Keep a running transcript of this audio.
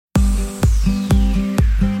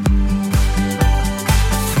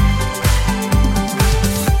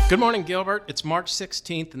Good morning, Gilbert. It's March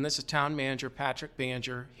 16th, and this is Town Manager Patrick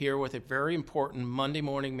Banger here with a very important Monday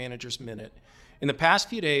Morning Manager's Minute. In the past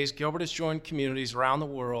few days, Gilbert has joined communities around the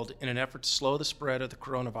world in an effort to slow the spread of the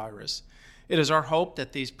coronavirus. It is our hope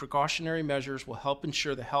that these precautionary measures will help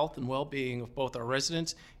ensure the health and well-being of both our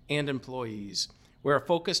residents and employees. We are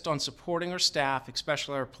focused on supporting our staff,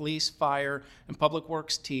 especially our police, fire, and public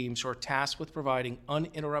works teams who are tasked with providing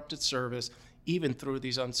uninterrupted service even through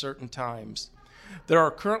these uncertain times. There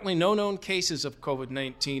are currently no known cases of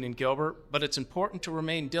COVID-19 in Gilbert, but it's important to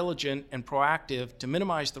remain diligent and proactive to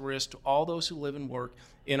minimize the risk to all those who live and work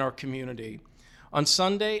in our community. On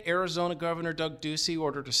Sunday, Arizona Governor Doug Ducey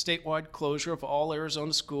ordered a statewide closure of all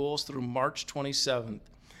Arizona schools through March 27th.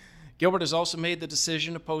 Gilbert has also made the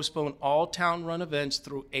decision to postpone all town-run events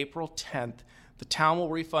through April 10th. The town will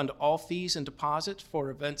refund all fees and deposits for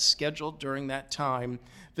events scheduled during that time.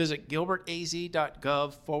 Visit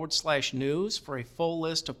gilbertaz.gov/news for a full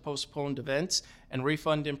list of postponed events and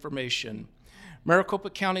refund information. Maricopa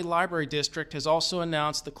County Library District has also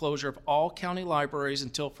announced the closure of all county libraries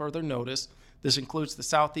until further notice. This includes the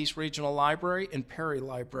Southeast Regional Library and Perry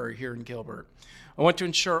Library here in Gilbert. I want to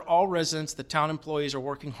ensure all residents that town employees are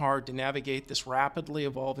working hard to navigate this rapidly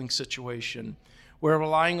evolving situation. We're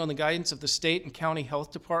relying on the guidance of the state and county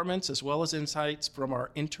health departments as well as insights from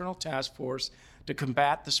our internal task force to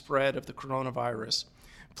combat the spread of the coronavirus.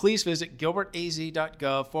 Please visit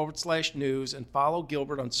gilbertaz.gov/news and follow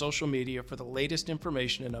Gilbert on social media for the latest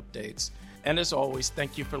information and updates. And as always,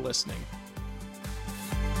 thank you for listening.